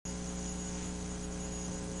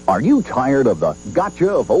Are you tired of the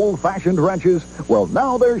gotcha of old-fashioned wrenches? Well,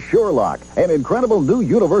 now there's Sure-Lock, an incredible new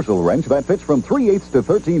universal wrench that fits from 3/8 to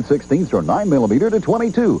 13/16 or 9mm to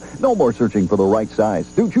 22. No more searching for the right size.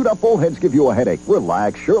 Do chewed-up bolt heads give you a headache?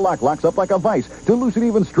 Relax. Sure-Lock locks up like a vice to loosen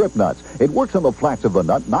even strip nuts. It works on the flats of the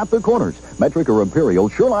nut, not the corners. Metric or Imperial,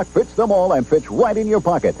 Sure-Lock fits them all and fits right in your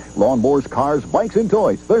pocket. Lawnmowers, cars, bikes, and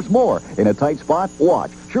toys. There's more. In a tight spot? Watch.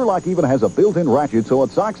 Sure-Lock even has a built-in ratchet so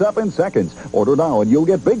it socks up in seconds. Order now and you'll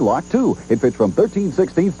get Big Lock, too. It fits from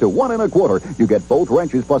 13/16 to 1 1/4. You get both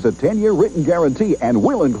wrenches plus a 10-year written guarantee and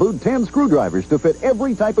will include 10 screwdrivers to fit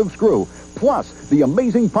every type of screw. Plus, the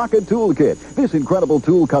amazing pocket tool kit. This incredible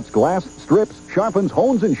tool cuts glass, strips, sharpens,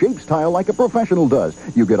 hones, and shapes tile like a professional does.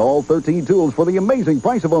 You get all 13 tools for the amazing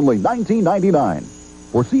price of only $19.99.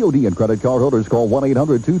 For COD and credit card holders, call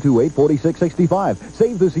 1-800-228-4665.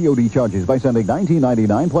 Save the COD charges by sending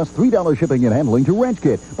 $19.99 plus $3 shipping and handling to Wrench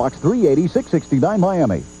Kit, Box 380, 669,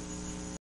 Miami.